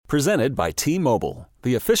Presented by T-Mobile,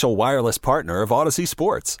 the official wireless partner of Odyssey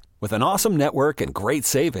Sports. With an awesome network and great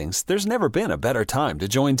savings, there's never been a better time to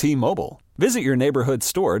join T-Mobile. Visit your neighborhood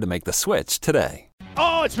store to make the switch today.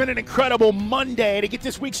 Oh, it's been an incredible Monday to get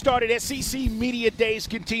this week started. SEC Media Days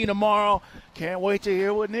continue tomorrow. Can't wait to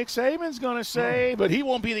hear what Nick Saban's going to say, but he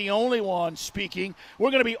won't be the only one speaking.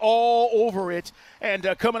 We're going to be all over it. And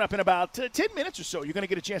coming up in about 10 minutes or so, you're going to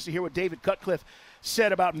get a chance to hear what David Cutcliffe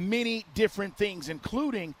said about many different things,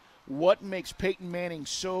 including what makes Peyton Manning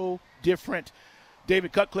so different.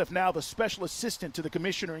 David Cutcliffe, now the special assistant to the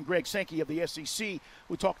commissioner and Greg Sankey of the SEC.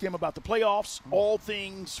 We talked to him about the playoffs, all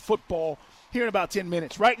things football, here in about 10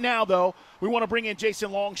 minutes. Right now, though, we want to bring in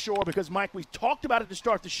Jason Longshore because, Mike, we talked about it to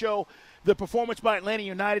start the show, the performance by Atlanta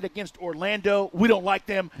United against Orlando. We don't like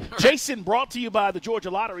them. Jason, brought to you by the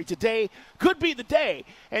Georgia Lottery. Today could be the day.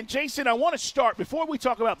 And, Jason, I want to start, before we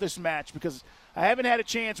talk about this match, because we haven't had a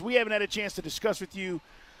chance to discuss with you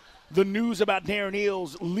the news about Darren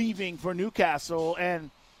Eales leaving for Newcastle and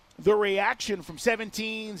the reaction from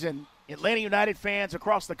 17s and Atlanta United fans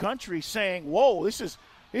across the country saying, whoa, this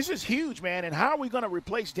is huge, man, and how are we going to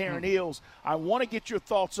replace Darren Eales? I want to get your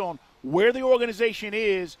thoughts on where the organization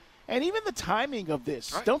is and even the timing of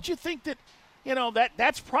this. Right. Don't you think that,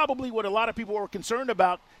 that's probably what a lot of people are concerned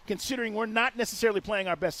about, considering we're not necessarily playing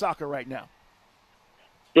our best soccer right now?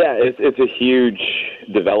 Yeah, it's a huge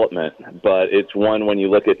development, but it's one when you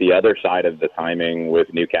look at the other side of the timing with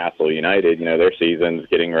Newcastle United, their season's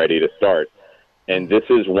getting ready to start. And this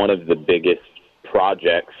is one of the biggest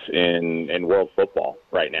projects in world football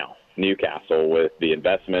right now. Newcastle, with the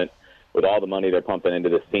investment, with all the money they're pumping into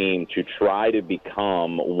this team to try to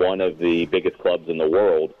become one of the biggest clubs in the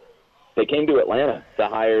world. They came to Atlanta to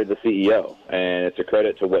hire the CEO, and it's a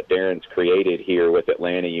credit to what Darren's created here with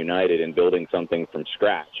Atlanta United and building something from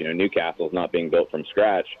scratch. Newcastle's not being built from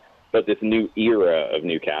scratch, but this new era of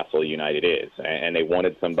Newcastle United is, and they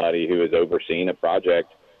wanted somebody who has overseen a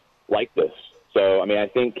project like this. So, I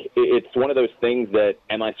think it's one of those things that,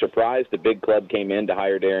 am I surprised the big club came in to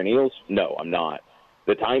hire Darren Eales? No, I'm not.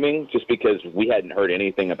 The timing, just because we hadn't heard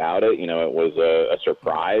anything about it, it was a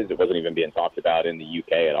surprise. It wasn't even being talked about in the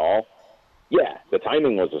UK at all. Yeah, the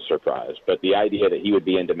timing was a surprise, but the idea that he would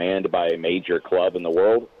be in demand by a major club in the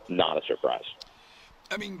world, not a surprise.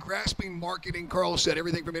 Grasping marketing, Carl said,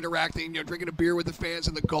 everything from interacting, drinking a beer with the fans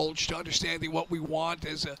in the Gulch to understanding what we want.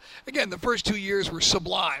 Again, the first 2 years were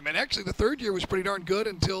sublime, and actually the third year was pretty darn good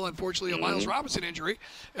until, unfortunately, a Miles Robinson injury.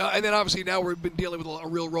 And then, obviously, now we've been dealing with a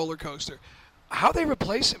real roller coaster. How they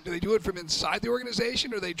replace him? Do they do it from inside the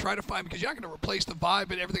organization, or they try to find, because you're not going to replace the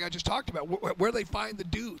vibe and everything I just talked about, where do they find the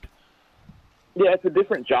dude? Yeah, it's a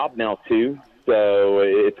different job now, too. So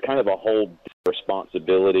it's kind of a whole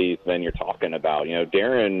responsibility than you're talking about.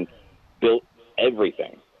 Darren built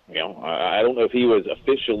everything. I don't know if he was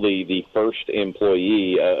officially the first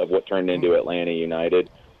employee of what turned into Atlanta United,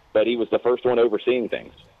 but he was the first one overseeing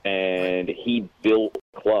things. And he built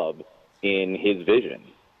a club in his vision.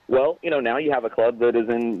 Well, now you have a club that is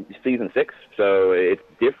in season 6, so it's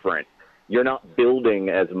different. You're not building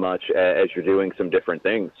as much as you're doing some different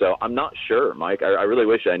things. So I'm not sure, Mike. I really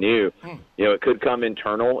wish I knew. It could come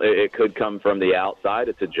internal. It could come from the outside.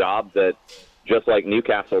 It's a job that, just like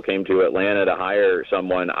Newcastle came to Atlanta to hire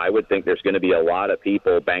someone, I would think there's going to be a lot of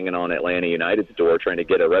people banging on Atlanta United's door trying to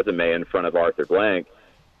get a resume in front of Arthur Blank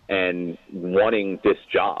and wanting this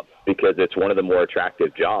job because it's one of the more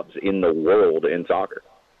attractive jobs in the world in soccer.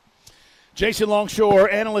 Jason Longshore,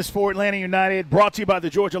 analyst for Atlanta United, brought to you by the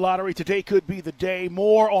Georgia Lottery. Today could be the day.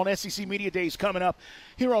 More on SEC Media Days coming up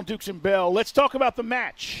here on Dukes and Bell. Let's talk about the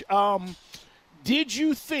match. Did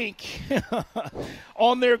you think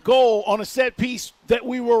on their goal, on a set piece, that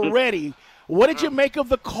we were ready? What did you make of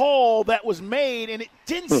the call that was made? And it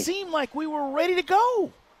didn't seem like we were ready to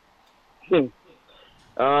go.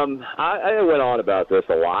 I went on about this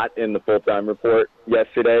a lot in the Full-Time Report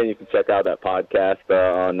yesterday, and you can check out that podcast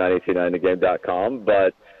on 929thegame.com.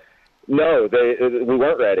 But, no, we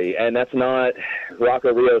weren't ready, and that's not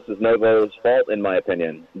Rocco Rios' Novo's fault, in my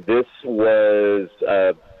opinion. This was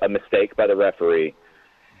a mistake by the referee.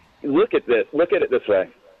 Look at this. Look at it this way.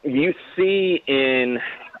 You see in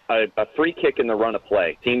a free kick in the run of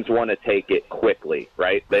play, teams want to take it quickly,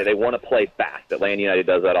 right? They want to play fast. Atlanta United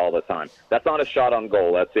does that all the time. That's not a shot on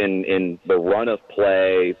goal. That's in the run of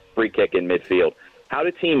play, free kick in midfield. How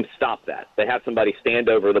do teams stop that? They have somebody stand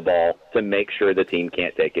over the ball to make sure the team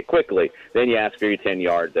can't take it quickly. Then you ask for your 10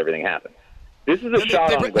 yards, everything happens. This is a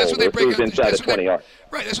shot on goal. This is inside of 20 yards.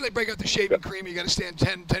 Right, that's when they break out the shaving cream. You got to stand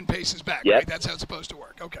 10 paces back, yep. Right? That's how it's supposed to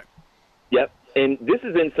work. Okay. Yep, and this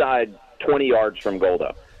is inside 20 yards from goal,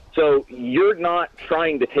 though. So you're not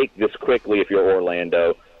trying to take this quickly if you're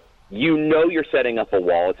Orlando. you know you're setting up a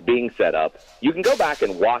wall. It's being set up. You can go back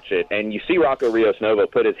and watch it, and you see Rocco Rios Novo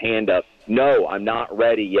put his hand up. No, I'm not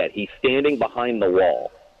ready yet. He's standing behind the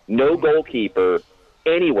wall. No goalkeeper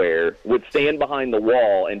anywhere would stand behind the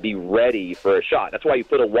wall and be ready for a shot. That's why you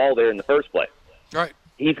put a wall there in the first place. Right.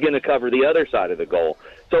 He's going to cover the other side of the goal.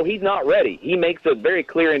 So he's not ready. He makes a very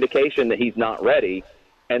clear indication that he's not ready,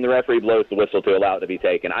 and the referee blows the whistle to allow it to be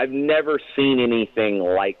taken. I've never seen anything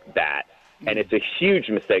like that. And it's a huge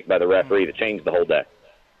mistake by the referee to change the whole day.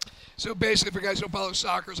 So basically, for guys who don't follow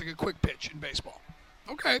soccer, it's like a quick pitch in baseball.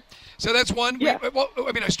 Okay. So that's one. Yeah.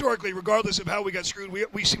 Historically, regardless of how we got screwed,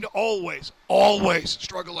 we seem to always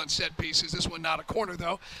struggle on set pieces. This one not a corner,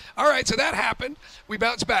 though. All right, so that happened. We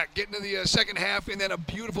bounced back, get into the second half, and then a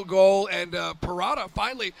beautiful goal. And Purata,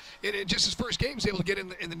 finally, in just his first game, was able to get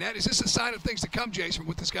in the net. Is this a sign of things to come, Jason,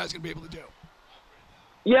 what this guy's going to be able to do?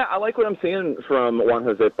 Yeah, I like what I'm seeing from Juan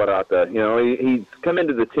Jose Purata. He's come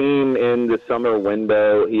into the team in the summer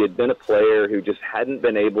window. He had been a player who just hadn't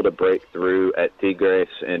been able to break through at Tigres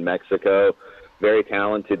in Mexico. Very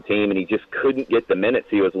talented team, and he just couldn't get the minutes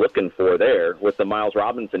he was looking for there. With the Miles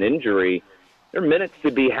Robinson injury, there are minutes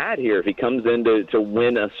to be had here if he comes in to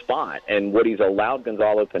win a spot. And what he's allowed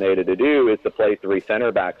Gonzalo Pineda to do is to play three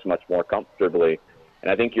center backs much more comfortably. And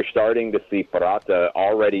I think you're starting to see Purata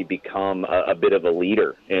already become a bit of a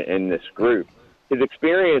leader in this group. His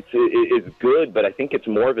experience is good, but I think it's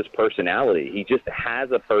more of his personality. He just has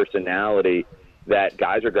a personality that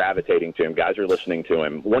guys are gravitating to him, guys are listening to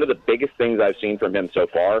him. One of the biggest things I've seen from him so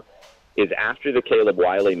far is after the Caleb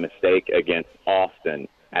Wiley mistake against Austin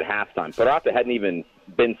at halftime. Purata hadn't even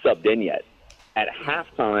been subbed in yet. At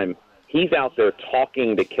halftime, he's out there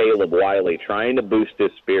talking to Caleb Wiley, trying to boost his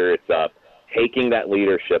spirits up, taking that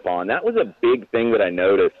leadership on. That was a big thing that I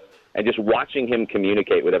noticed, and just watching him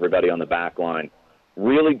communicate with everybody on the back line,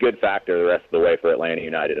 really good factor the rest of the way for Atlanta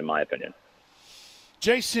United, in my opinion.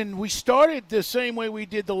 Jason, we started the same way we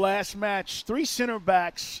did the last match, three center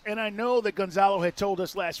backs, and I know that Gonzalo had told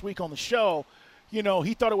us last week on the show, he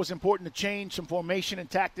thought it was important to change some formation and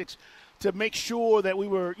tactics to make sure that we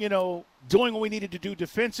were, doing what we needed to do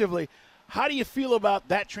defensively. How do you feel about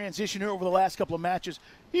that transition here over the last couple of matches?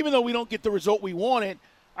 Even though we don't get the result we wanted,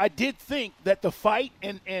 I did think that the fight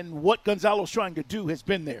and what Gonzalo's trying to do has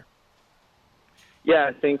been there. Yeah,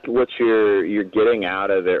 I think what you're getting out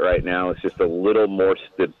of it right now is just a little more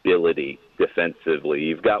stability defensively.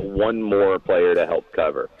 You've got one more player to help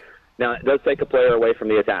cover. Now, it does take a player away from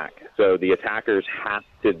the attack, so the attackers have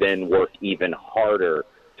to then work even harder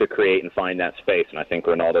to create and find that space, and I think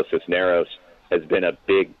Ronaldo Cisneros has been a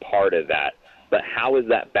big part of that. But how is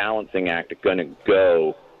that balancing act going to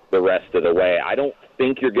go the rest of the way? I don't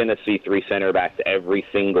think you're going to see three center backs every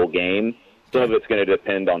single game. Some of it's going to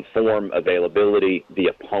depend on form, availability, the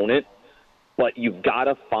opponent. But you've got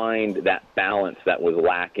to find that balance that was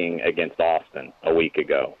lacking against Austin a week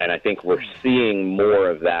ago. And I think we're seeing more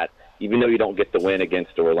of that. Even though you don't get the win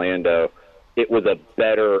against Orlando, it was a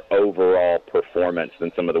better overall performance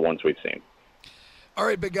than some of the ones we've seen. All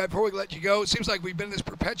right, big guy, before we let you go, it seems like we've been in this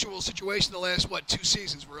perpetual situation the last, 2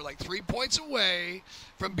 seasons. We're like 3 points away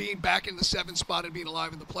from being back in the 7th spot and being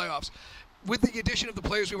alive in the playoffs. With the addition of the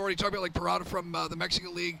players we've already talked about, like Purata from the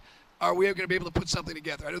Mexican League, are we going to be able to put something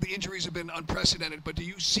together? I know the injuries have been unprecedented, but do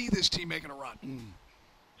you see this team making a run?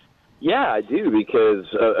 Yeah, I do, because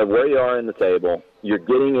of where you are in the table. You're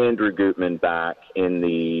getting Andrew Gutman back in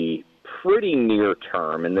the pretty near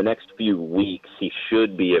term. In the next few weeks, he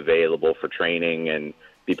should be available for training and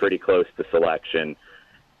be pretty close to selection.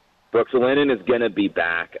 Brooks Lennon is going to be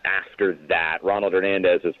back after that. Ronald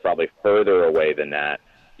Hernandez is probably further away than that.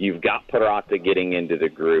 You've got Purata getting into the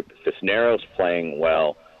group. Cisneros playing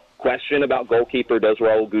well. Question about goalkeeper, does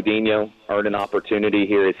Raul Gudinho earn an opportunity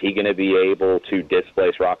here? Is he going to be able to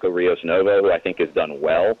displace Rocco Rios Novo, who I think has done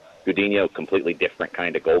well? Gudinho, completely different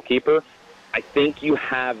kind of goalkeeper. I think you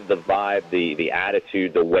have the vibe, the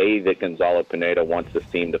attitude, the way that Gonzalo Pineda wants this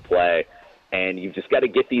team to play, and you've just got to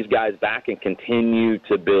get these guys back and continue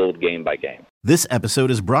to build game by game. This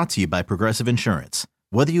episode is brought to you by Progressive Insurance.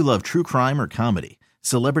 Whether you love true crime or comedy,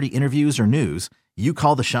 celebrity interviews or news, you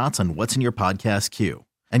call the shots on what's in your podcast queue.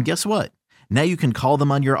 And guess what? Now you can call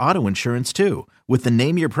them on your auto insurance too with the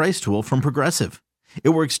Name Your Price tool from Progressive. It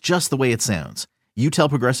works just the way it sounds. You tell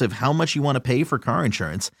Progressive how much you want to pay for car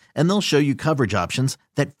insurance, and they'll show you coverage options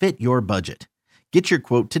that fit your budget. Get your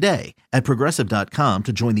quote today at Progressive.com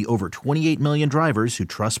to join the over 28 million drivers who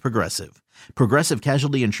trust Progressive. Progressive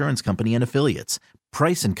Casualty Insurance Company and Affiliates.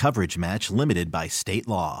 Price and coverage match limited by state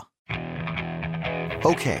law.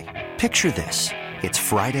 Okay, picture this. It's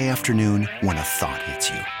Friday afternoon when a thought hits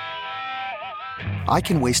you. I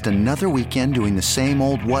can waste another weekend doing the same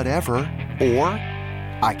old whatever, or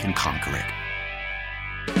I can conquer it.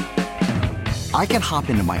 I can hop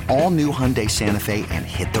into my all-new Hyundai Santa Fe and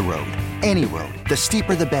hit the road. Any road. The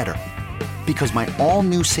steeper, the better. Because my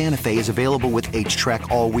all-new Santa Fe is available with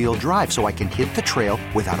H-Track all-wheel drive, so I can hit the trail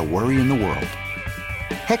without a worry in the world.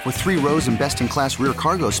 Heck, with 3 rows and best-in-class rear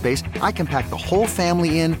cargo space, I can pack the whole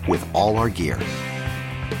family in with all our gear.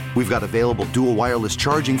 We've got available dual wireless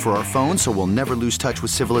charging for our phones, so we'll never lose touch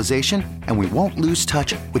with civilization, and we won't lose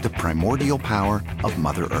touch with the primordial power of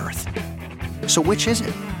Mother Earth. So which is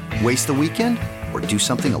it? Waste the weekend or do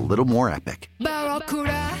something a little more epic?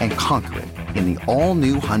 And conquer it in the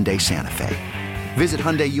all-new Hyundai Santa Fe. Visit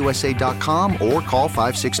HyundaiUSA.com or call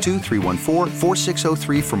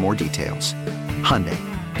 562-314-4603 for more details. Hyundai,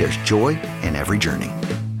 there's joy in every journey.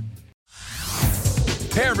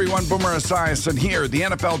 Hey everyone, Boomer Esiason here. The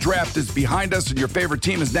NFL Draft is behind us and your favorite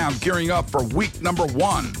team is now gearing up for week number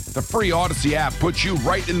 1. The free Odyssey app puts you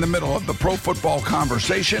right in the middle of the pro football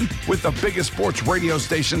conversation with the biggest sports radio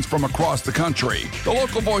stations from across the country. The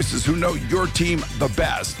local voices who know your team the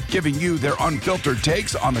best, giving you their unfiltered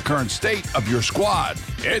takes on the current state of your squad.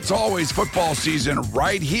 It's always football season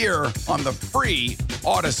right here on the free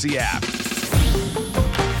Odyssey app.